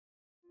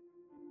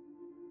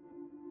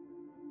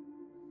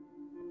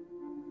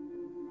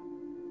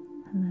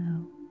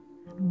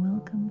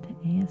Welcome to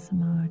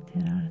ASMR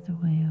Tirar de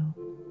Huevo.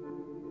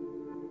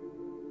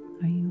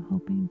 Are you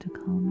hoping to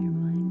calm your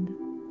mind,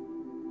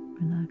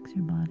 relax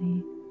your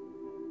body,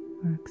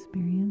 or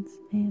experience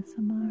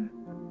ASMR?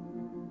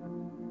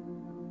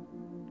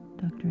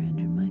 Dr.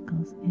 Andrew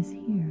Michaels is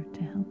here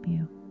to help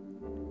you.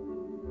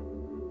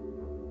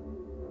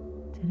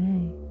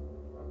 Today,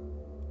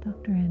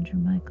 Dr. Andrew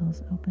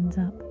Michaels opens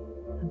up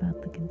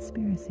about the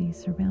conspiracy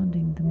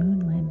surrounding the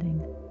moon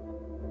landing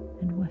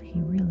and what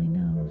he really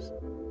knows.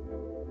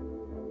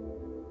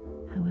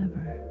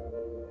 However,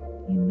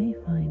 you may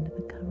find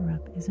the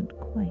cover-up isn't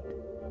quite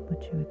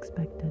what you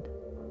expected.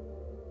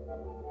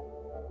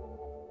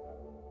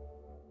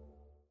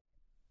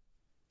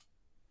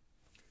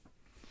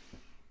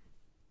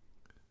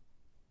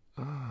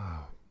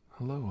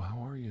 Hello, how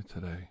are you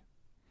today?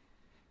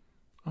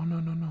 Oh,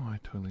 no, I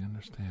totally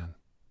understand.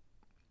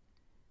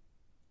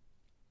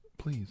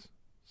 Please,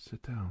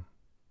 sit down.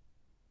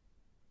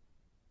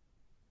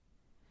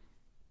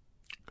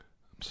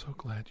 I'm so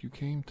glad you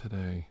came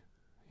today.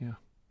 Yeah.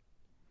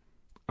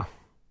 Oh.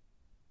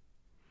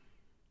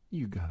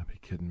 You gotta be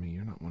kidding me.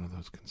 You're not one of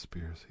those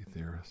conspiracy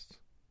theorists.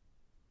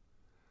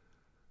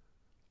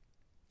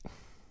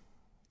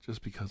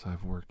 Just because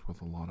I've worked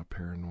with a lot of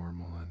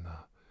paranormal and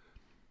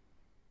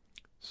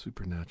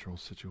supernatural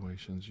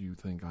situations, you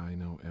think I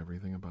know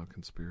everything about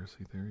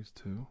conspiracy theories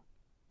too?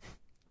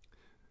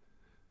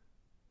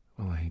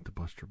 Well, I hate to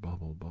bust your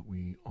bubble, but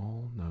we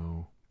all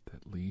know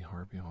that Lee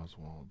Harvey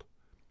Oswald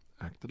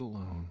acted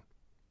alone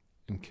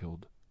and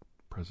killed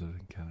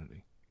President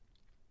Kennedy.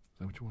 Is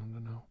that what you wanted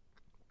to know?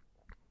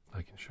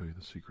 I can show you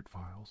the secret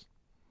files.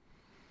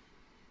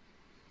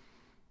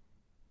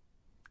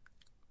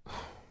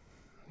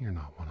 You're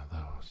not one of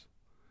those.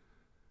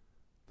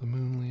 The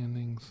moon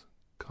landings?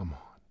 Come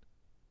on.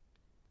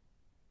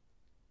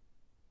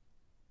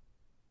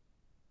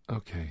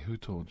 Okay, who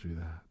told you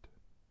that?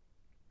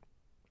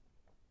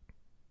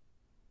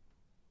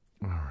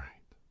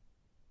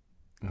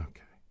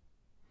 Okay.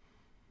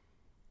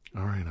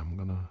 Alright, I'm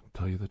gonna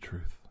tell you the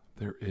truth.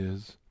 There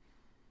is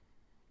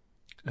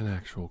an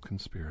actual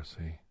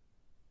conspiracy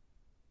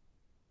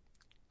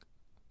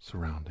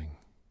surrounding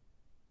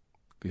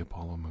the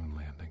Apollo moon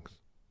landings.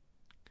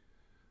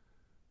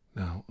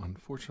 Now,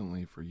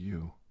 unfortunately for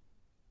you,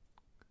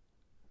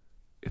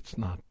 it's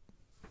not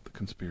the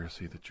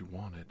conspiracy that you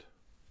wanted.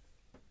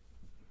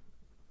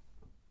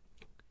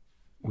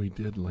 We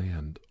did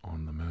land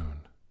on the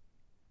moon.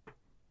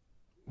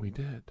 We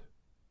did.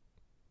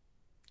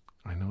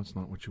 I know it's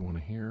not what you want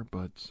to hear,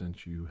 but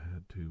since you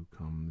had to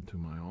come to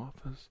my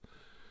office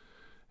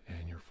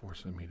and you're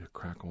forcing me to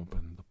crack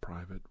open the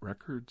private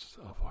records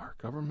of our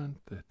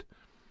government that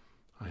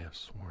I have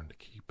sworn to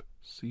keep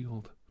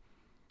sealed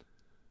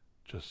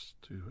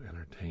just to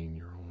entertain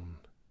your own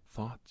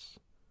thoughts,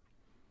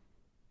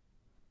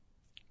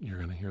 you're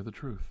going to hear the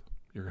truth.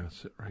 You're going to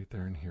sit right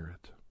there and hear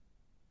it.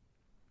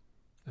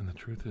 And the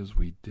truth is,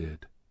 we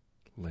did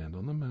land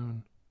on the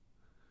moon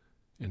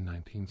in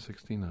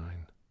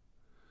 1969.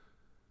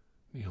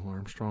 Neil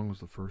Armstrong was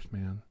the first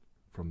man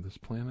from this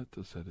planet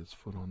to set his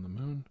foot on the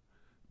moon.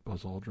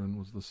 Buzz Aldrin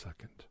was the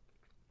second.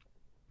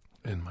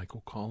 And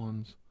Michael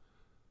Collins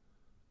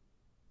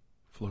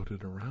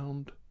floated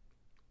around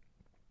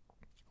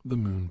the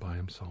moon by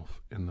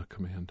himself in the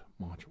command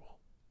module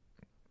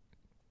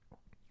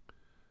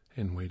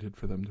and waited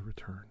for them to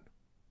return.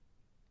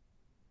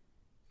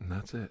 And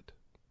that's it.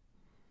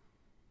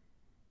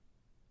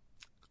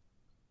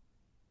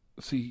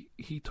 See,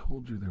 he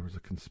told you there was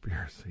a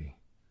conspiracy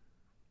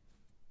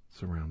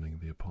surrounding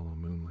the Apollo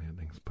moon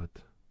landings,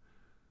 but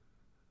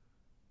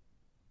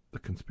the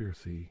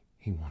conspiracy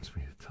he wants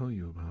me to tell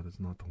you about is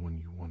not the one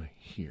you want to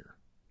hear.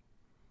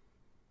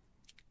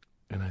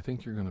 And I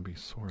think you're going to be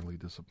sorely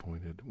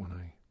disappointed when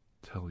I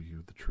tell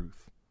you the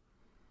truth.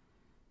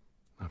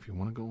 Now, if you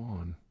want to go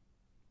on,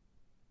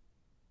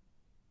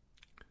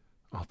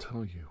 I'll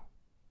tell you.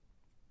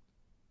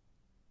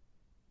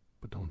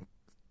 But don't.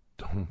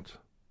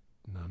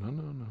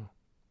 No.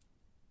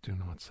 Do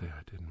not say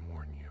I didn't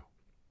warn you.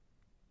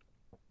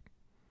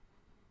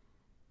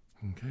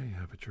 Okay,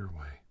 have it your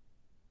way.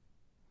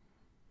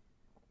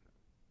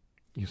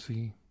 You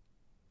see,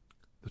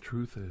 the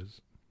truth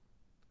is,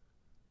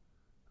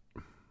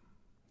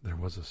 there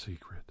was a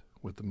secret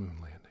with the moon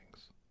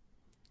landings.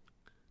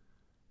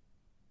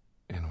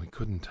 And we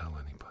couldn't tell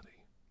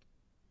anybody.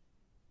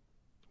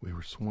 We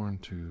were sworn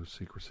to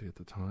secrecy at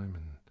the time,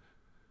 and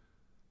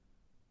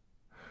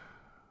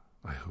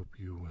I hope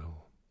you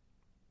will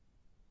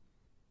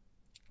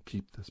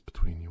keep this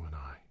between you and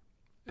I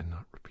and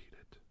not repeat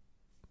it.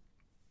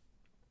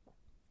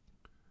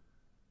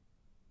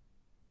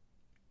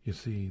 You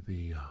see,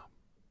 the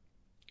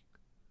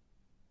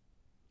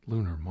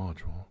lunar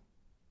module,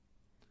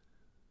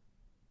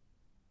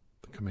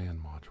 the command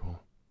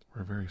module,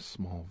 were very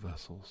small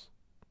vessels,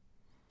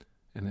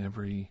 and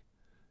every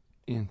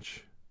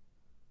inch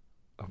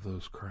of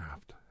those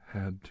craft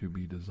had to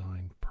be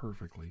designed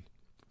perfectly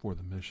for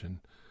the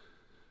mission.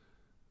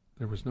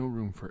 There was no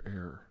room for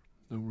error,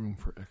 no room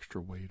for extra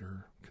weight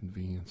or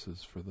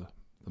conveniences for the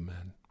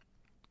men.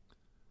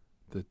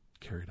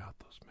 carried out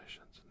those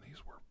missions, and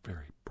these were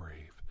very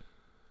brave,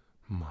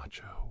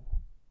 macho,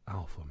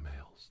 alpha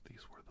males.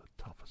 These were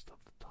the toughest of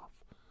the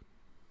tough.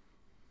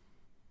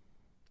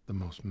 The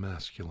most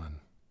masculine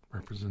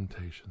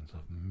representations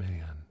of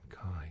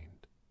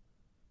mankind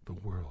the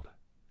world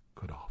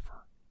could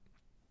offer.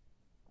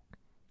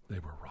 They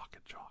were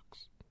rocket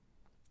jocks,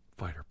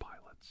 fighter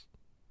pilots,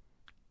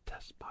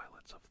 test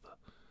pilots of the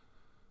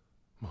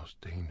most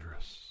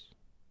dangerous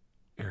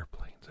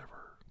airplanes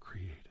ever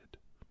created.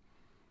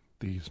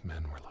 These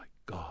men were like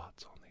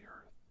gods on the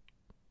earth.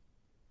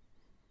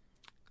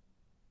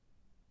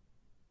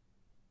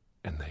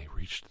 And they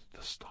reached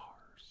the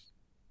stars.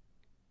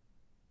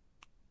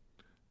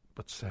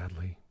 But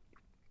sadly,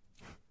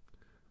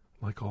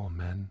 like all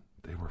men,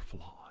 they were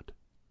flawed.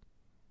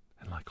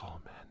 And like all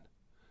men,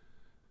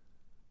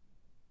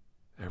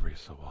 every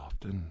so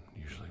often,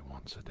 usually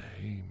once a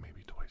day,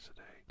 maybe twice a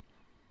day,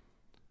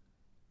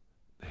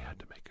 they had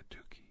to make a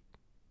dookie.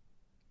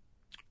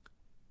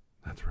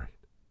 That's right.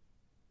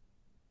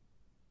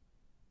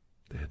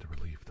 They had to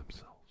relieve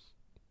themselves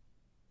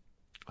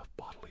of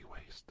bodily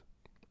waste.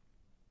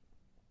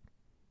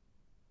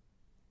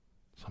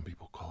 Some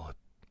people call it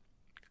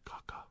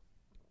caca.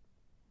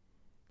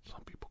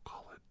 Some people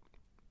call it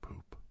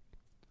poop.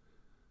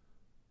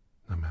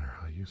 No matter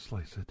how you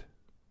slice it,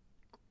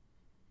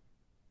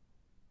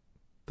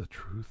 the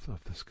truth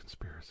of this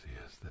conspiracy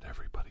is that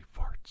everybody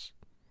farts.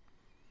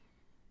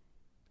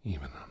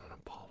 Even on an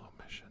Apollo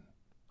mission,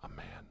 a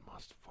man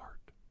must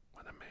fart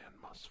when a man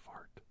must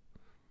fart.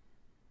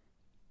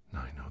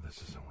 Now I know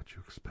this isn't what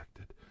you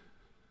expected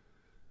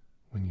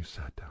when you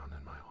sat down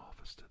in my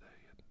office today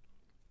and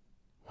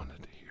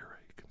wanted to hear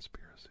a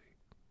conspiracy.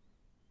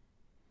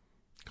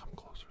 Come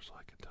closer so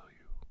I can tell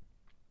you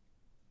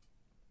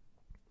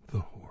the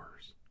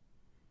horrors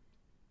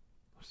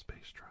of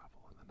space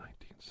travel in the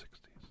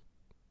 1960s.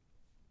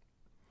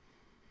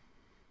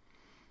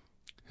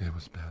 It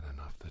was bad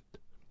enough that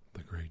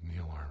the great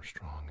Neil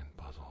Armstrong and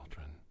Buzz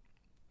Aldrin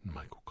and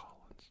Michael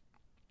Collins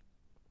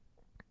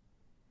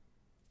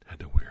had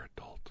to wear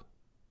adult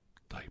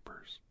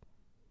diapers,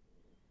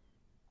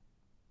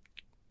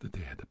 that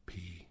they had to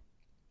pee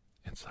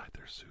inside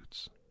their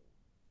suits,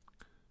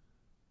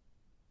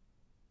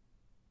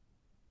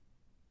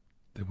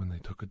 that when they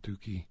took a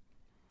dookie,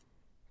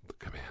 the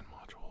command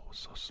module was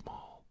so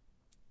small.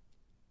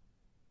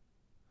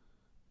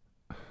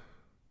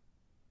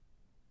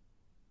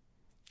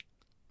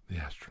 The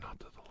astronaut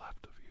to the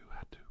left of you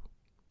had to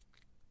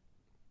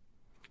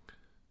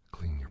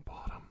clean your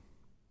bottom.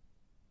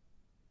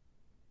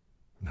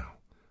 Now,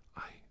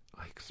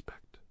 I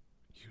expect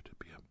you to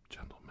be a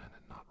gentleman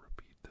and not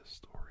repeat this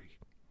story,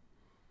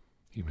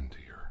 even to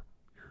your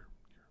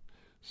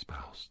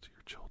spouse, to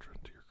your children,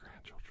 to your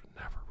grandchildren.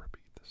 Never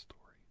repeat this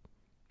story.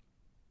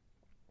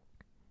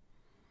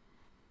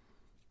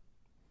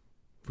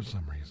 For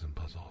some reason,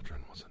 Buzz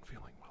Aldrin wasn't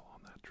feeling well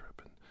on that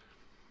trip, and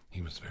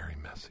he was very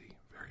messy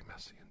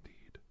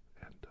indeed.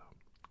 And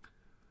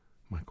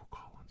Michael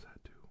Collins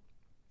had to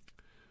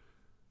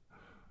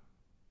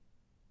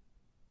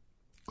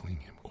clean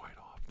him quite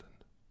often.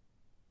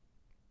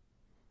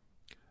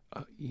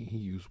 He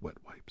used wet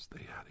wipes.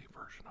 They had a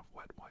version of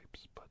wet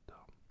wipes, but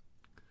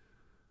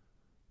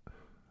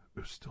it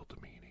was still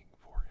demeaning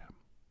for him.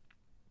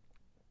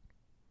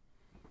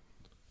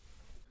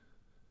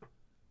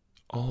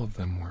 All of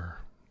them were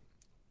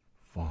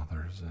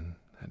fathers and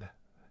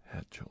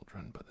had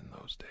children, but in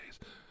those days,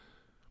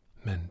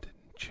 men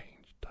didn't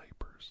change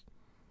diapers.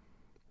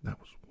 That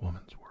was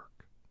woman's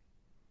work.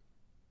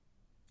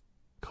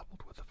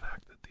 Coupled with the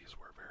fact that these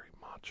were very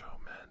macho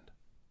men.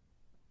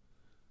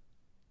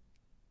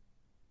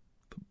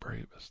 The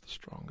bravest, the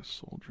strongest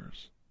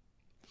soldiers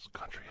this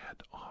country had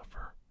to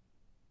offer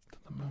to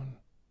the moon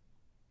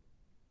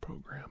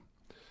program.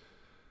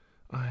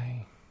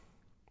 I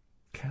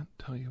can't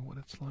tell you what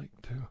it's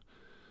like to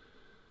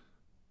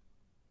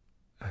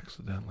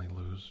accidentally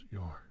lose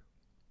your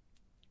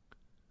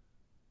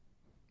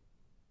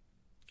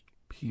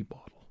pee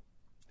bottle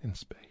in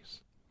space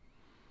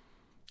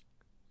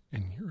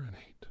and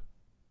urinate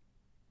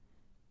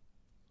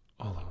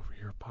all over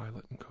your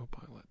pilot and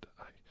co-pilot.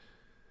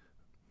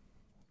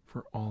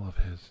 For all of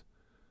his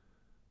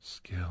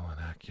skill and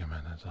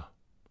acumen as a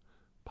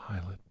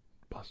pilot,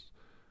 Buzz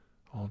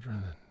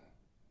Aldrin and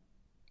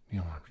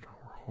Neil Armstrong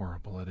were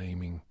horrible at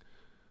aiming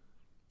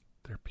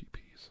their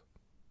pee-pees.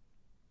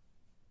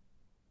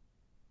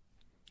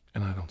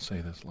 And I don't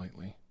say this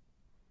lightly.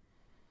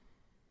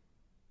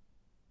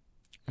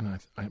 And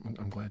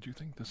I'm glad you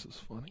think this is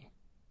funny.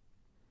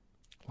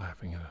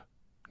 Laughing at a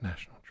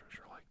national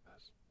treasure like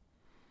this.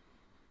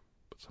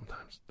 But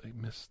sometimes they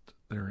missed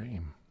their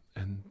aim,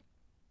 and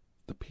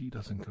the pee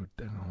doesn't go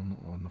down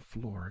on the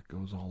floor. It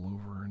goes all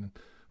over and it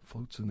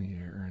floats in the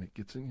air and it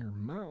gets in your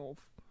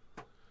mouth.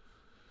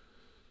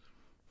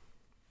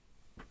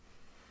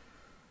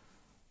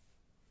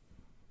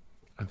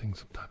 I think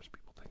sometimes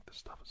people think this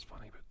stuff is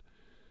funny, but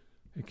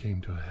it came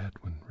to a head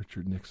when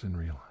Richard Nixon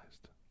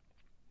realized,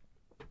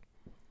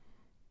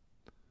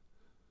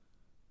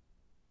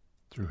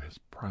 through his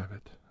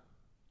private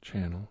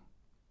channel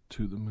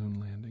to the moon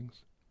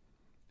landings.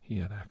 He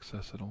had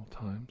access at all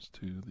times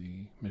to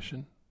the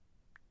mission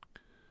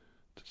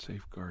to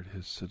safeguard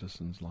his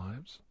citizens'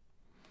 lives.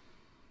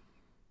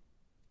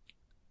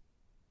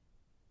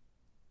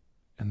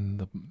 And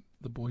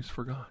the boys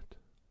forgot.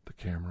 The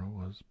camera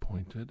was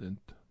pointed in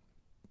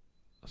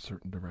a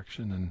certain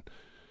direction, and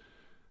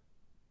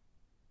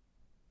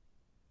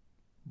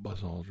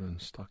Buzz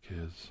Aldrin stuck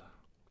his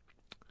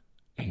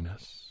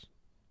anus,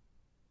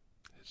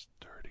 his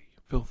dirty,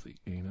 filthy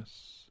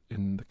anus,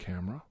 in the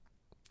camera,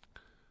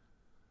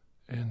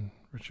 and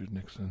Richard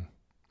Nixon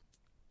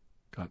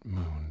got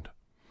mooned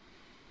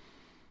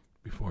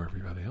before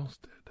everybody else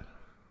did.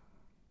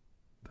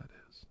 That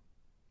is.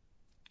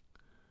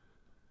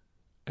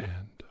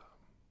 And,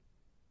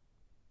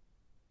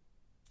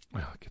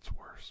 well, it gets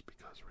worse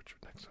because Richard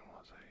Nixon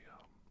was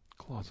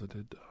a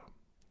closeted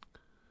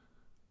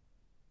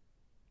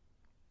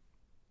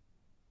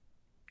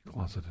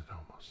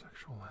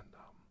homosexual, and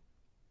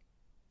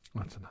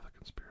that's another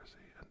conspiracy.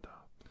 And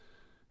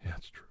yeah,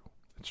 it's true.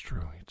 It's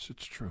true.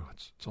 It's true.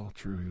 It's all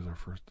true. He was our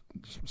first,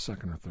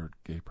 second or third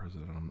gay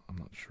president. I'm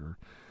not sure.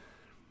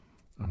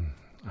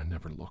 I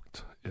never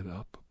looked it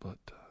up, but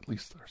at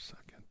least our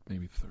second,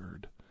 maybe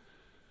third.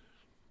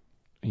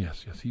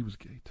 Yes, he was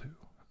gay too.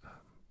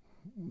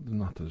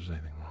 Not that there's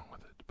anything wrong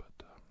with it,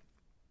 but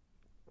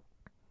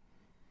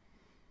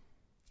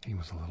he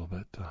was a little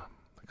bit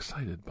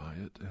excited by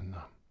it, and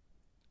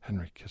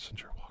Henry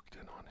Kissinger walked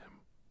in on him.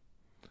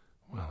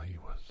 Well, he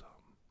was,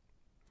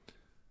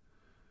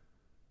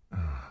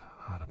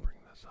 how to bring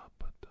this up,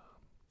 but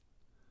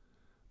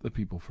the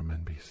people from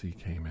NBC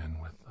came in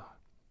with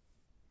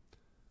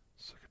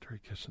Secretary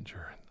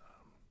Kissinger,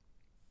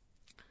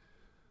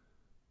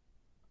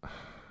 and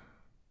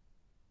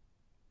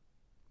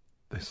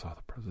they saw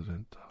the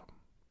president,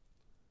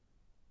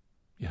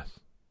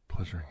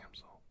 pleasuring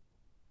himself,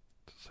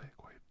 to say it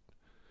quite.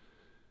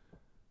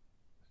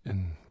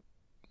 And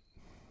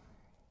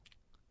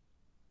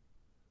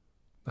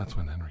that's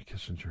when Henry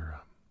Kissinger,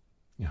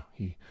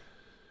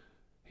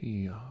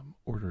 he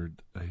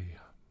ordered a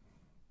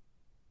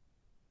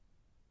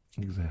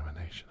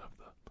examination of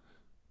the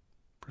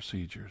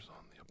procedures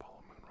on the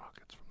Apollo moon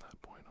rockets from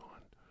that point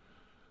on.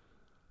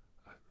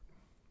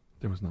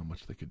 There was not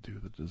much they could do.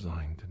 The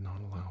design did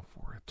not allow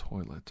for a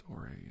toilet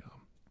or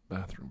a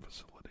bathroom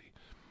facility.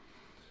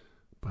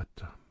 But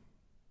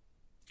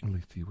at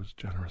least he was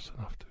generous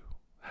enough to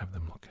have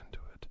them look into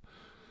it.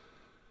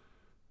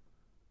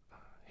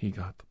 He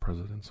got the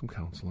president some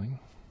counseling.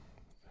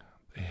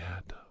 They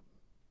had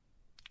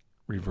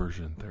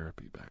reversion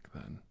therapy back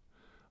then.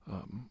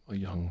 A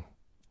young...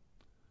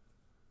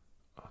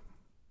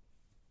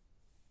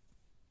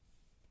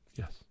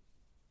 yes.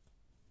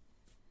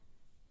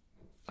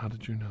 How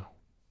did you know?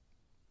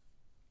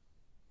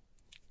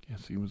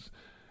 Yes,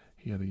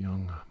 he had a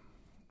young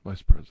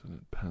Vice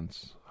President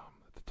Pence.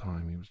 At the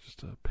time, he was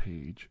just a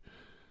page.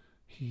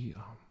 He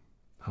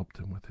helped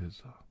him with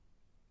his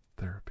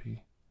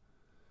therapy.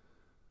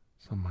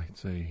 Some might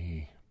say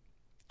he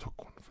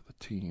took one for the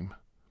team.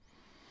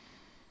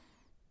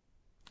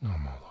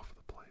 I'm all over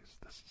the place.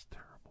 This is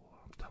terrible.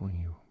 I'm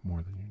telling you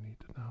more than you need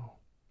to know.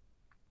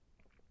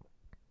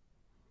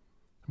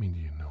 I mean, do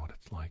you know what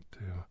it's like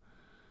to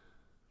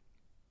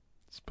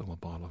spill a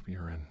bottle of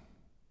urine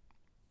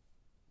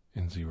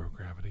in zero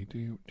gravity?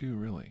 Do you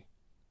really?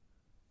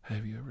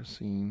 Have you ever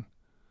seen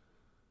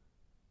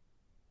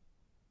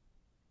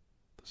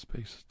the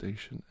space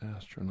station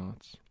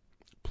astronauts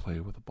play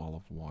with a ball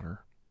of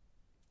water?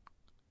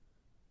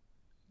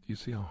 Do you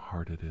see how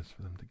hard it is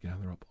for them to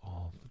gather up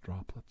all the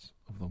droplets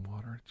of the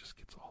water? It just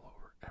gets all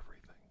over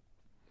everything.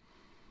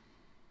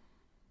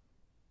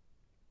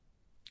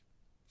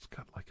 It's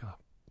got like a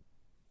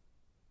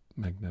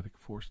magnetic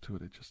force to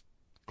it. It just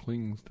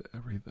clings to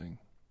everything.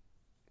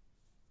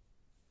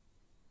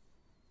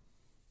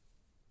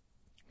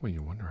 Well,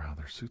 you wonder how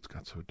their suits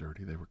got so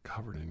dirty. They were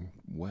covered in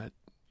wet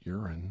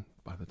urine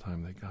by the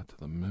time they got to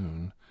the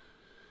moon.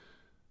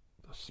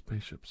 The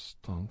spaceship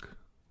stunk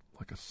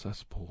like a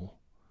cesspool.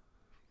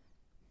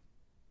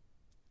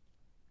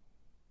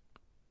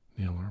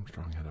 Neil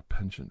Armstrong had a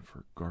penchant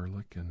for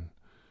garlic and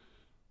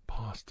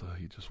pasta.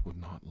 He just would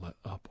not let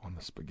up on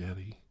the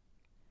spaghetti.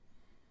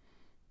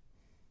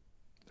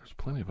 There's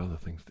plenty of other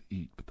things to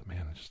eat, but the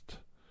man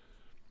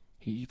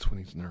he eats when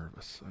he's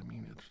nervous. I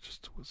mean,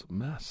 it was a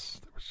mess.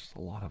 There was just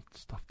a lot of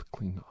stuff to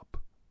clean up.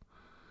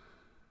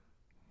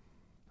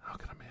 How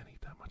can a man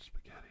eat that much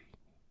spaghetti?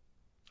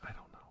 I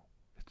don't know.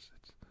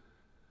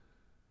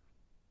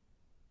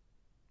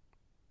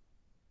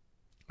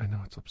 I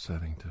know it's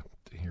upsetting to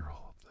hear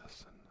all of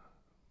this, and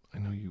I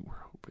know you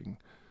were hoping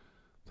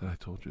that I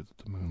told you that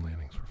the moon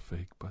landings were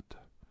fake, but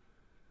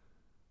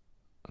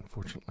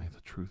unfortunately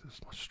the truth is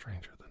much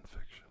stranger than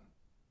fiction.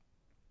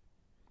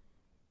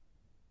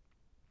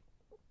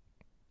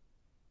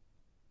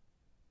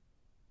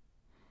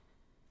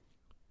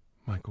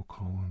 Michael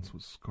Collins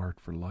was scarred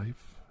for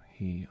life.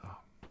 He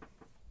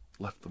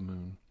left the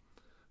moon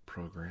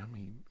program.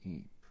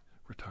 He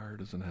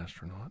retired as an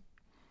astronaut.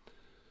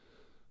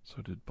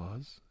 So did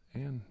Buzz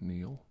and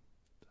Neil.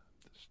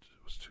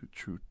 was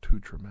too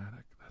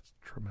traumatic. That's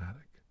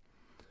traumatic.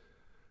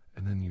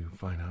 And then you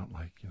find out,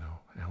 like,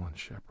 Alan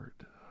Shepard,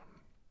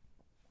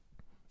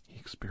 he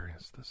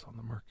experienced this on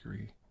the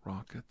Mercury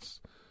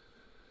rockets.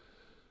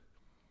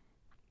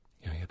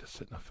 He had to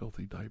sit in a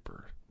filthy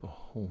diaper the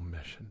whole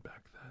mission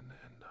back then,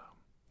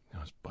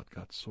 and his butt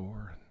got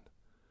sore, and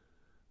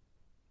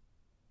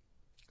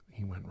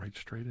he went right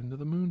straight into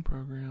the moon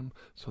program.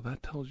 So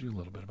that tells you a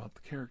little bit about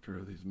the character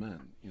of these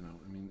men.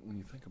 When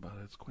you think about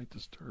it, it's quite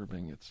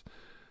disturbing. It's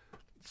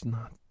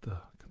not the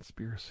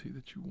conspiracy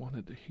that you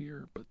wanted to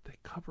hear, but they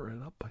cover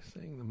it up by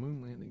saying the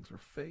moon landings are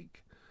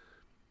fake,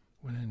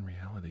 when in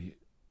reality,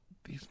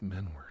 these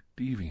men were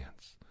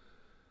deviants.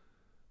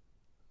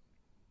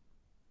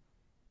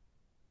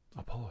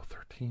 Apollo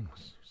 13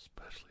 was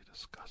especially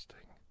disgusting.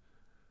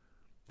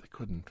 They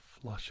couldn't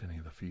flush any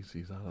of the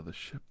feces out of the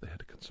ship. They had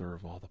to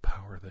conserve all the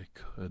power they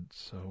could,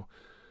 so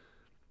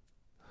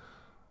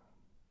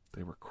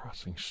they were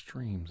crossing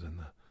streams in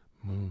the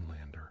moon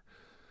lander.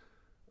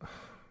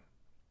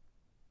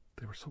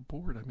 They were so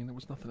bored. There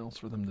was nothing else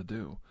for them to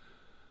do.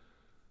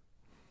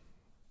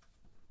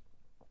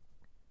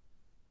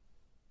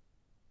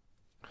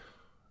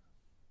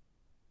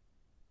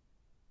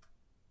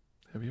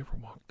 Have you ever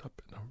walked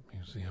up in a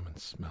museum and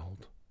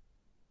smelled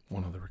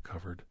one of the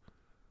recovered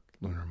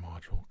lunar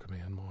module,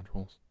 command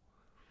modules?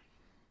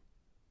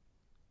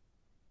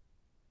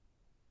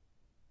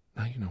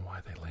 Now you know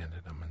why they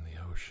landed them in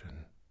the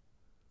ocean.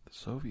 The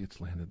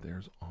Soviets landed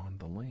theirs on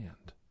the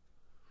land.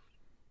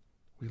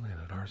 We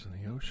landed ours in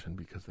the ocean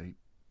because they,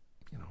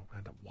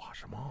 had to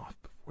wash them off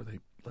before they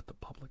let the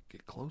public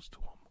get close to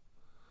them.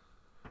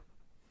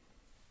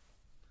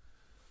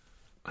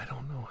 I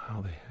don't know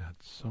how they had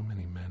so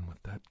many men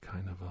with that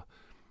kind of a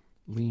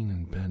lean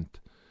and bent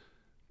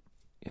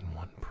in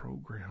one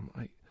program.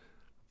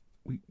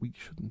 We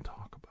shouldn't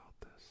talk about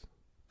this,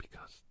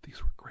 because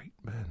these were great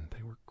men.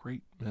 They were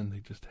great men. They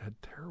just had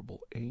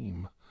terrible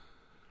aim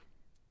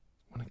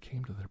when it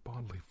came to their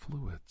bodily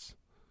fluids.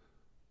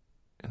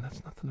 And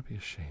that's nothing to be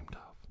ashamed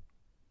of.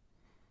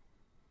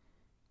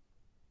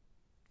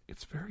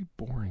 It's very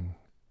boring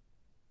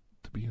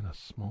to be in a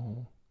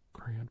small,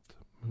 cramped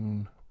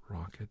moon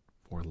rocket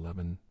for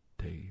 11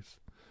 days.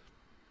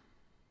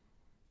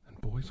 And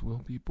boys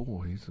will be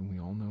boys, and we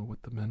all know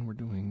what the men were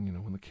doing,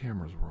 when the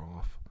cameras were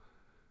off.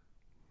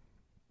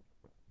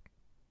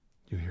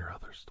 You hear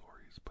other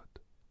stories, but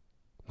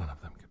none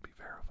of them can be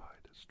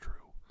verified as true.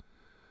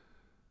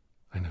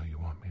 I know you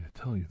want me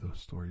to tell you those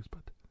stories,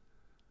 but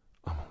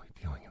I'm only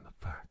dealing in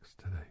the facts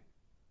today,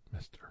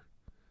 mister.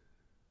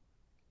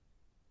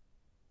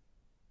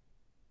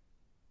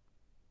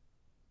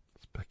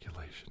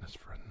 Speculation is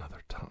for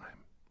another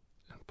time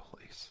and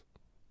place.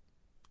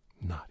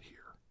 Not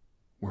here.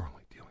 We're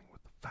only dealing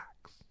with the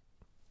facts.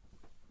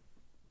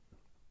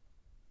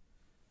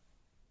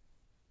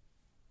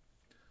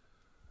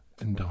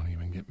 And don't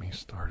even get me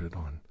started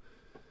on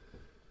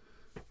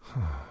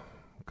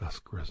Gus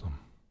Grissom.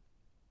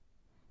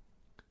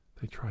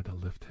 They tried to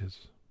lift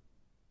his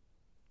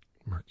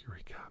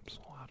Mercury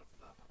capsule out of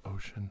the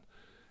ocean,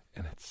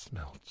 and it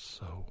smelled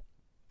so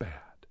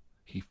bad.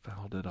 He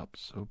fouled it up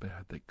so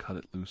bad they cut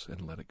it loose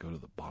and let it go to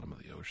the bottom of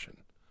the ocean.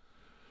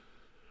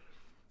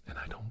 And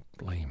I don't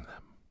blame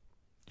them.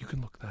 You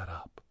can look that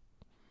up.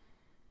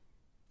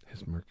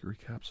 His Mercury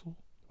capsule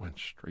went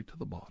straight to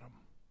the bottom.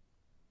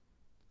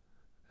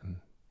 And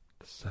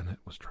the Senate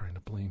was trying to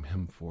blame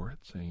him for it,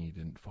 saying he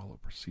didn't follow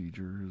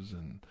procedures,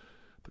 and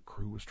the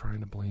crew was trying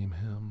to blame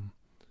him.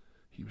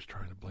 He was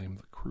trying to blame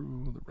the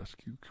crew, the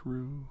rescue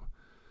crew.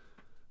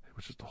 It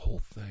was just a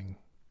whole thing.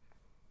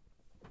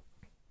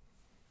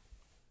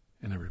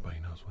 And everybody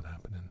knows what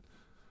happened in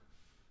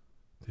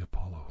the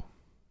Apollo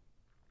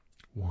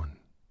 1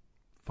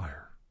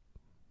 fire.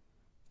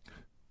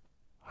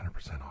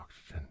 100%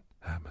 oxygen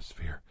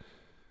atmosphere.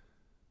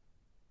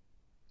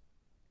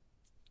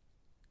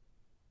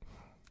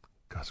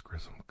 Gus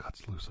Grissom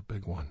cuts loose a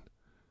big one.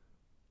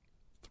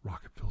 The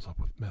rocket fills up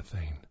with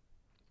methane.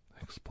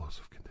 An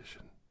explosive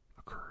condition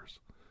occurs.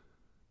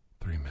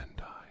 3 men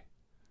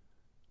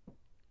die.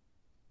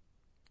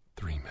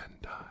 3 men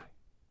die.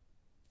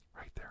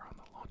 Right there on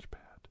the launch pad.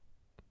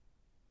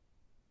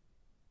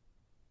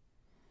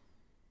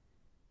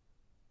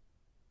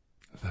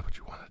 Is that what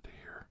you wanted to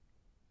hear?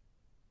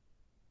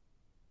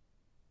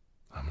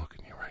 I'm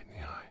looking you right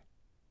in the eye,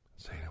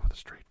 saying it with a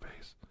straight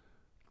face.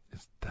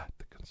 Is that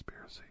the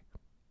conspiracy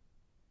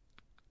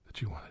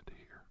that you wanted to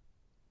hear?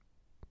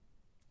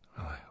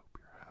 Well, I hope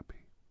you're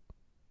happy.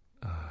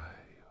 I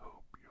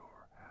hope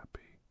you're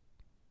happy.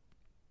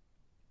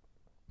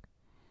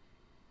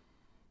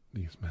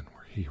 These men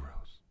were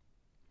heroes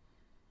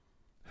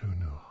who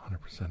knew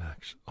 100%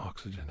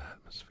 oxygen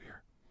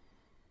atmosphere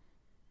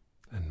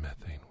and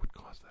methane would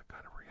cause that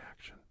kind of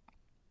reaction.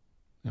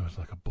 It was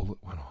like a bullet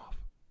went off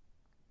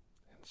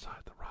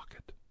inside the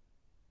rocket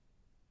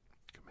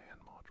command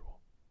module.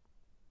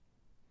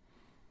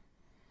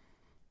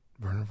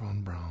 Wernher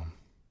von Braun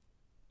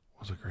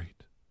was a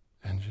great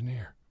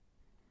engineer.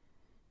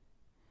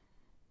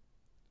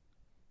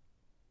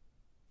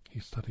 He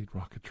studied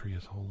rocketry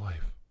his whole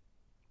life.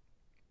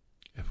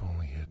 If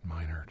only he had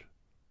minored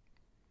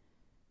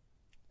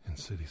in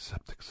city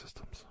septic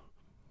systems,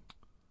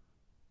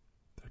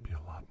 there'd be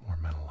a lot more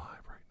men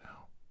alive right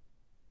now.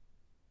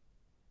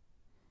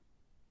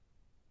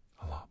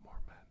 A lot more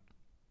men.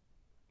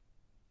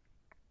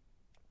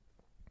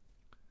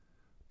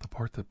 The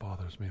part that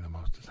bothers me the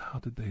most is how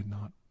did they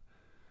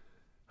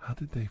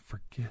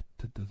forget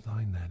to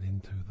design that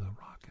into the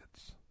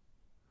rockets?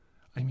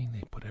 I mean,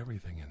 they put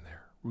everything in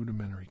there.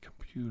 Rudimentary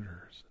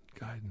computers and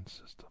guidance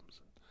systems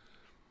and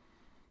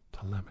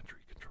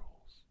telemetry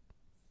controls,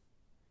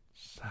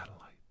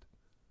 satellite,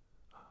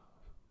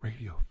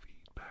 radio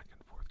feed back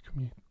and forth,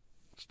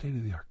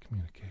 state-of-the-art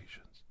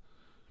communications,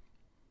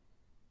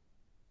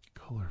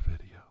 color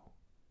video,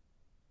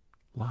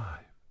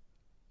 live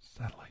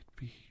satellite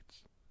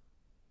feeds.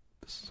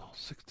 This is all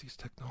 60s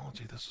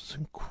technology. This is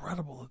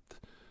incredible,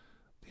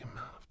 the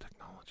amount of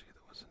technology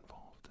that was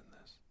involved in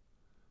this.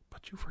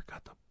 But you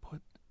forgot to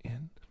put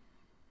in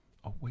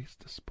a waste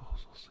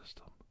disposal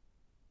system.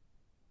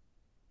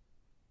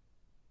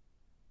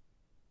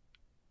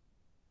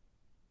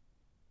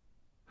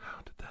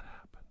 How did that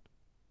happen?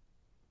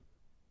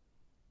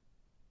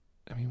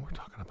 I mean, we're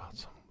talking about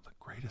some of the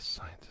greatest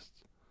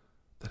scientists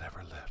that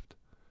ever lived.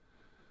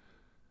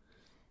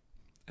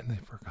 And they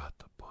forgot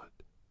to put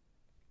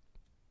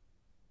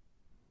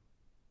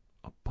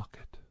a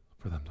bucket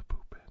for them to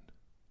poop in.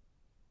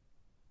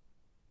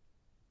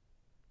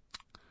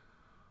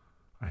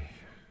 I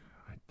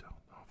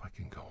don't know if I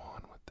can go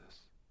on with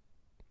this.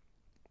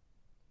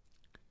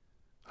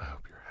 I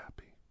hope you're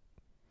happy.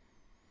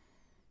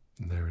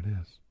 And there it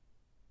is.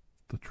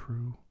 The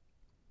true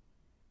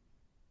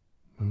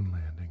moon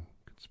landing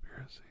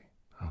conspiracy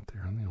out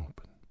there in the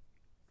open.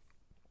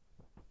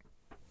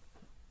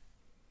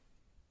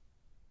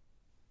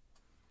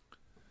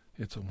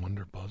 It's a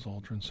wonder Buzz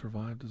Aldrin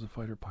survived as a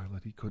fighter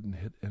pilot. He couldn't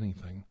hit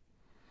anything.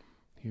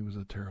 He was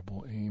a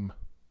terrible aim.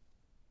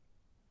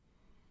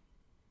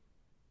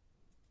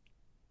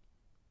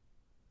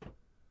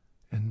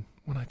 And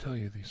when I tell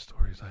you these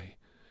stories, I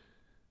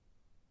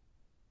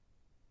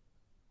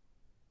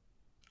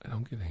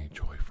don't get any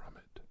joy from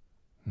it.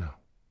 No,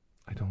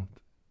 I don't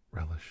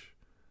relish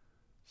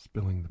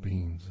spilling the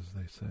beans, as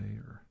they say,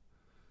 or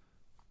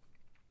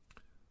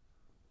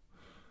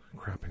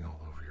crapping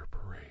all over your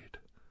parade.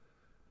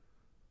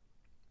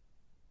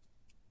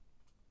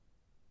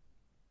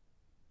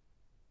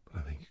 But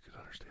I think you could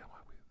understand why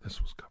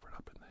this was covered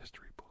up in the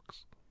history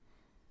books.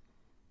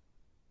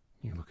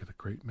 You look at a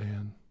great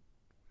man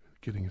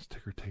getting his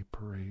ticker tape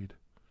parade,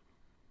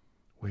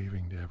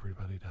 waving to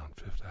everybody down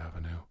Fifth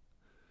Avenue.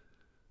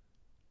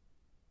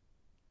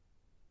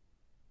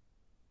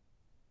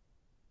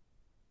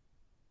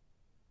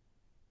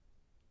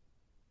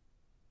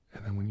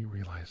 And then when you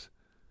realize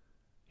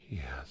he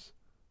has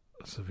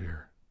a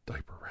severe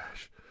diaper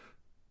rash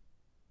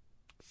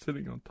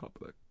sitting on top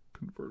of that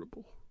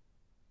convertible.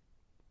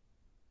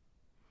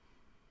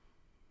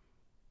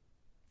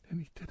 And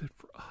he did it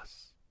for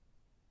us.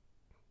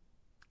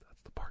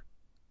 That's the part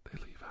they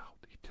leave out.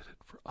 He did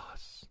it for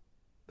us.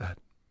 That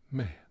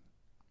man.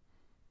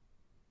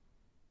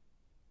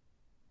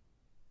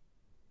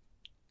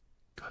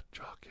 Gut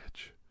jock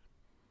itch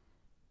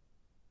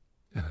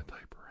and a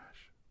diaper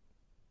rash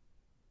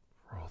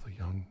for all the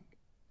young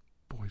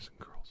boys and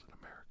girls in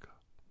America.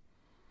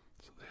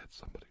 So they had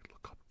somebody to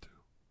look up to.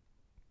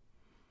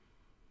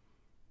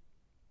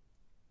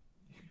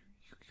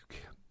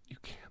 You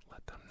can't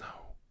let them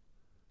know.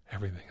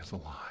 Everything is a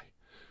lie.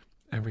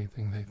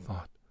 Everything they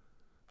thought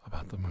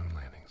about the moon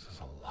landings is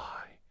a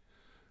lie.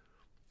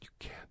 You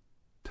can't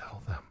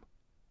tell them.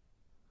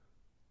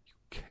 You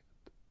can't.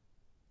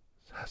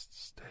 It has to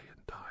stay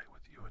and die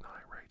with you and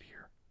I right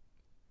here.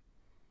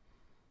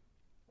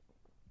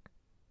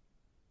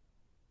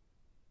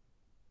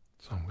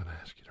 So I'm going to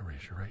ask you to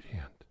raise your right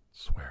hand.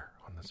 Swear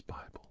on this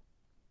Bible.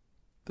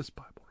 This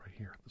Bible right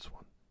here. This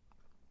one.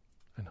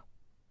 I know.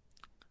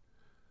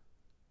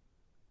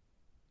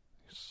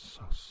 You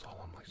so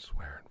solemnly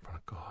swear in front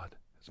of God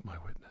as my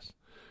witness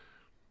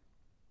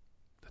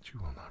that you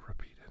will not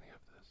repeat any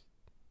of this.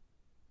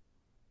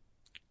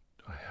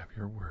 Do I have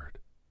your word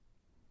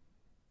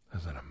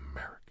as an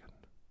American?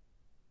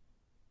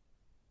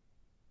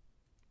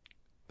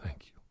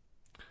 Thank you.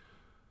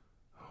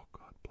 Oh,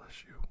 God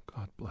bless you.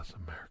 God bless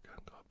America.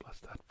 God bless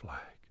that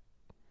flag.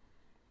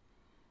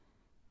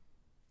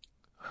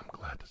 I'm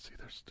glad to see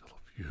there's still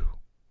a few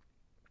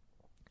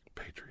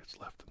patriots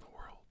left in the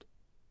world.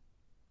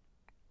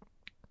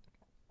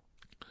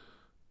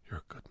 You're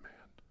a good man.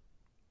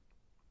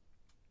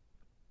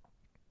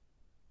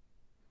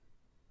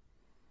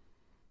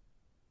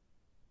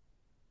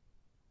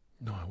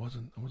 No, I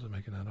wasn't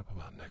making that up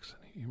about Nixon.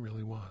 He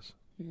really was.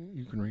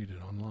 You can read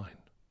it online.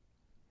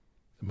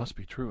 It must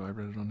be true. I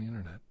read it on the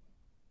internet.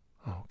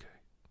 Oh, okay.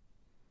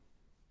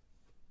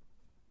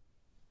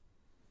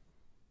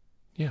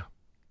 Yeah,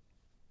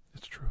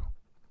 it's true.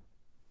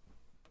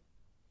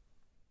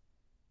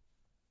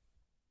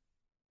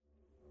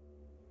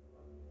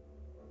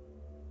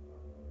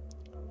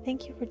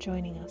 Thank you for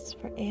joining us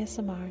for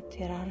ASMR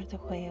Tirar de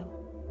Juego.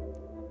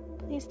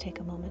 Please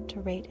take a moment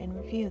to rate and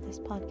review this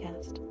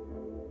podcast.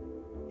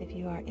 If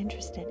you are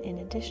interested in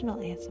additional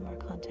ASMR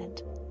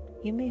content,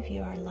 you may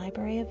view our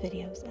library of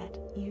videos at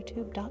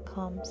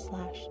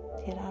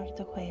youtube.com/Tirar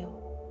de Juego.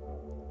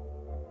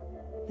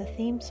 The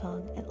theme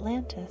song,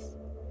 Atlantis,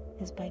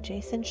 is by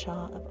Jason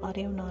Shaw of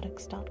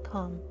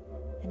Audionautics.com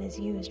and is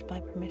used by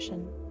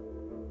permission.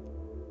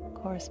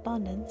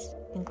 Correspondence,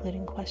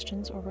 including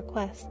questions or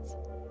requests,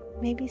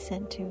 may be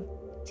sent to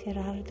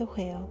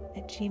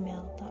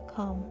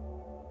tirardejuego@gmail.com.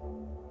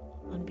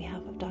 On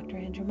behalf of Dr.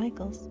 Andrew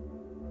Michaels,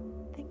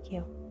 thank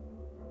you.